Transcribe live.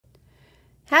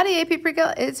Howdy, AP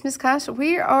PreCal, it's Miss Kosh.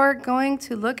 We are going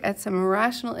to look at some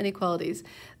rational inequalities.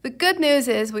 The good news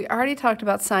is we already talked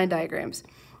about sign diagrams.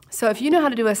 So if you know how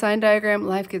to do a sign diagram,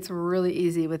 life gets really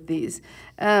easy with these.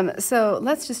 So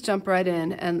let's just jump right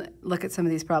in and look at some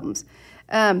of these problems.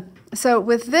 So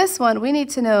with this one, we need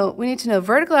to know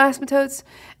vertical asymptotes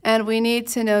and we need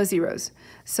to know zeros.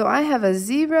 So I have a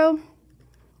 0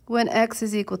 when x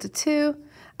is equal to 2.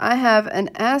 I have an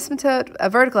asymptote, a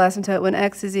vertical asymptote, when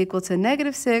x is equal to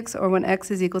 -6 or when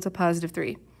x is equal to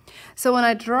 +3. So when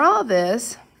I draw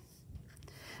this,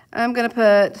 I'm going to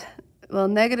put, well,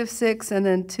 -6 and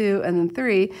then 2 and then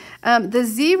 3. The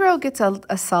 0 gets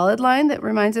a solid line that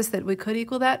reminds us that we could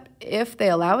equal that if they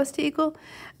allow us to equal,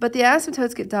 but the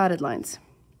asymptotes get dotted lines.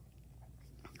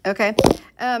 Okay,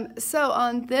 so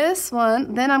on this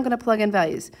one, then I'm going to plug in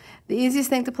values. The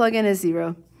easiest thing to plug in is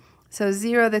 0. So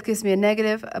 0, that gives me a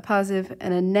negative, a positive,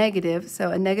 and a negative.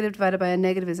 So a negative divided by a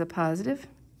negative is a positive.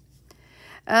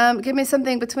 Give me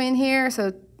something between here,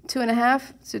 so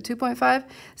 2.5, so 2.5.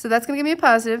 So that's going to give me a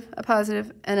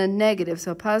positive, and a negative.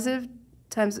 So a positive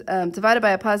times divided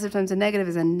by a positive times a negative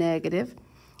is a negative.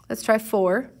 Let's try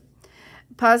 4.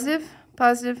 Positive,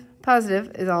 positive,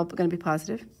 positive is all going to be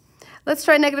positive. Let's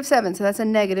try -7. So that's a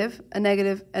negative, and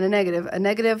a negative. A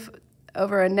negative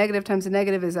over a negative times a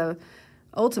negative is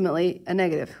ultimately a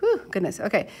negative. Whew, goodness.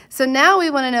 Okay, so now we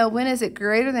want to know, when is it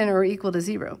greater than or equal to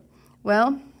 0?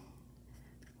 Well,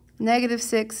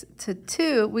 -6 to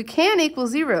 2, we can equal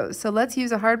 0. So let's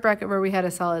use a hard bracket where we had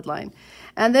a solid line.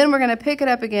 And then we're going to pick it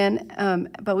up again,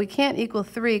 but we can't equal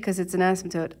 3 because it's an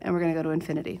asymptote, and we're going to go to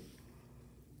infinity.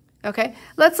 Okay,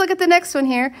 let's look at the next one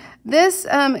here. This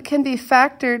can be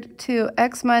factored to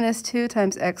x minus 2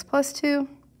 times x plus 2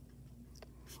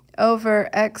 over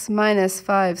x minus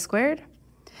 5 squared.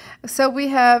 So we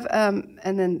have,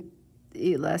 and then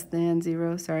e less than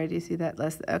 0. Sorry, do you see that?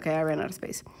 Okay, I ran out of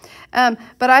space.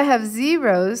 But I have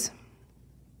zeros,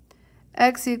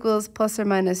 x equals plus or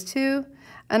minus 2,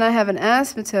 and I have an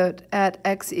asymptote at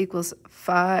x equals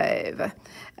 5.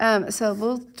 So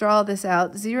we'll draw this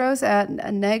out. Zeros at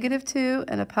a -2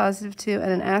 and a +2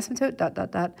 and an asymptote, dot,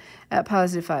 dot, dot, at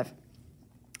 +5.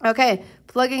 Okay,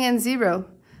 plugging in 0,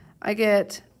 I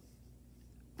get,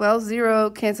 well,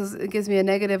 0 cancels, it gives me a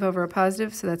negative over a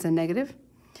positive, so that's a negative.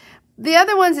 The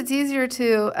other ones, it's easier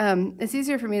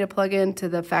for me to plug into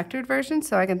the factored version,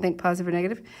 so I can think positive or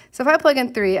negative. So if I plug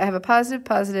in 3, I have a positive,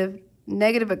 positive,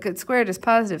 negative, but squared is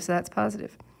positive, so that's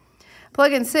positive.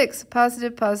 Plug in 6,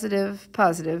 positive, positive,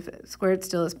 positive. Squared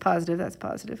still is positive, that's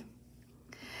positive.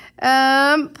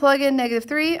 Plug in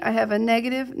 -3, I have a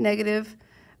negative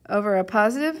over a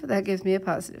positive, that gives me a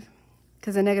positive.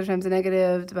 Because a negative times a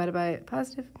negative divided by a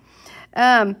positive.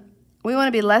 We want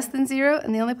to be less than 0,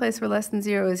 and the only place we're less than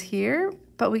 0 is here,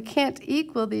 but we can't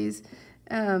equal these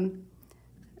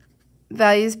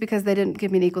values because they didn't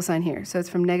give me an equal sign here. So it's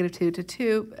from -2 to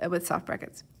 2 with soft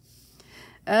brackets.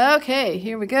 Okay,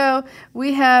 here we go.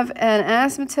 We have an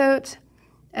asymptote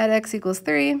at x equals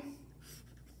 3.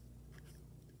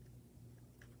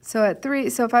 So at 3,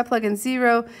 so if I plug in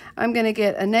 0, I'm going to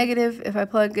get a negative. If I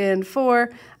plug in 4,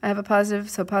 I have a positive,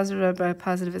 so positive divided by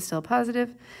positive is still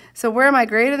positive. So where am I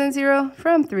greater than 0?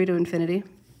 From 3 to infinity.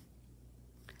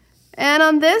 And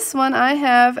on this one, I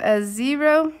have a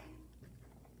 0.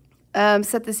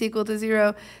 Set this equal to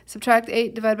 0. Subtract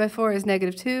 8 divided by 4 is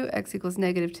 -2. X equals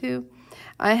 -2.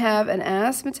 I have an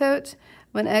asymptote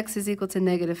when x is equal to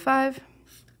 -5.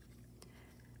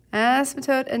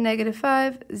 Asymptote at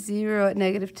 -5, 0 at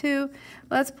 -2.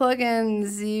 Let's plug in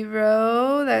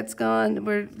 0. That's gone.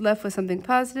 We're left with something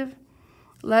positive.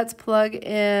 Let's plug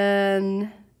in,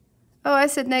 oh, I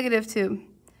said -2.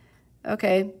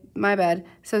 Okay, my bad.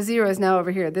 So 0 is now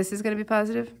over here. This is going to be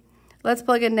positive. Let's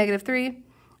plug in -3.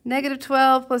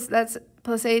 -12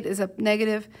 plus 8 is a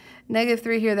negative.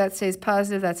 -3 here, that stays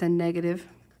positive. That's a negative.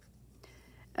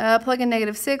 Plug in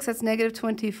 -6, that's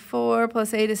 -24,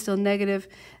 plus 8 is still negative.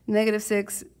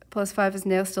 -6 plus 5 is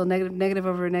now still negative. Negative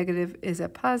over a negative is a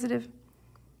positive.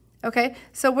 Okay,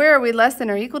 so where are we less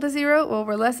than or equal to 0? Well,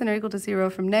 we're less than or equal to 0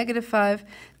 from -5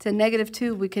 to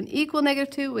 -2. We can equal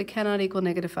 -2. We cannot equal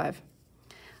 -5.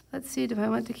 Let's see, do I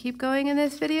want to keep going in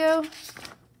this video?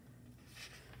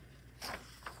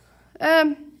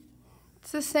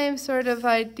 It's the same sort of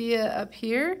idea up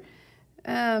here.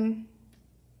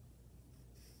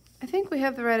 I think we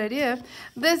have the right idea.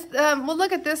 This, we'll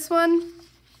look at this one.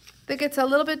 That gets a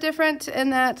little bit different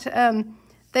in that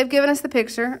they've given us the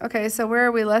picture. Okay, so where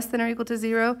are we less than or equal to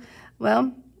 0?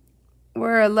 Well,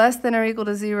 we're less than or equal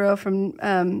to 0 from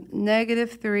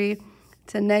 -3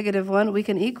 to -1. We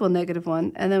can equal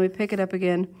 -1, and then we pick it up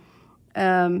again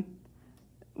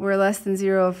we're less than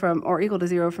 0 from, or equal to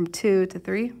 0 from 2 to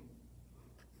 3.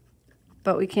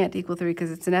 But we can't equal 3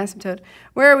 because it's an asymptote.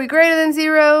 Where are we greater than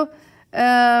 0?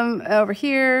 Over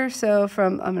here. So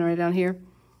from, I'm going to write down here,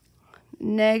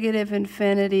 negative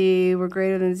infinity, we're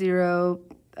greater than 0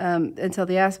 until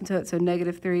the asymptote, so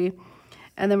negative 3.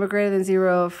 And then we're greater than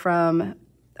 0 from,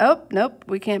 oh, nope,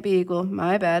 we can't be equal.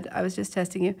 My bad. I was just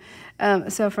testing you.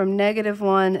 So from negative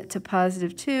 1 to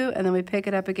positive 2, and then we pick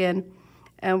it up again,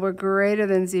 and we're greater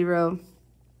than 0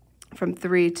 from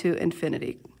 3 to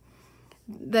infinity.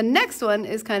 The next one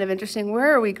is kind of interesting.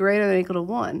 Where are we greater than or equal to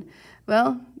 1?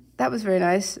 Well, that was very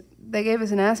nice. They gave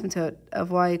us an asymptote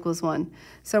of y equals 1.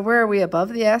 So where are we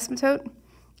above the asymptote?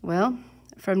 Well,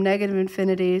 from negative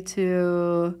infinity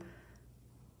to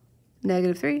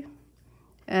negative 3.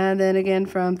 And then again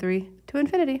from 3 to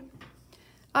infinity.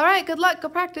 All right, good luck. Go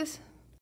practice.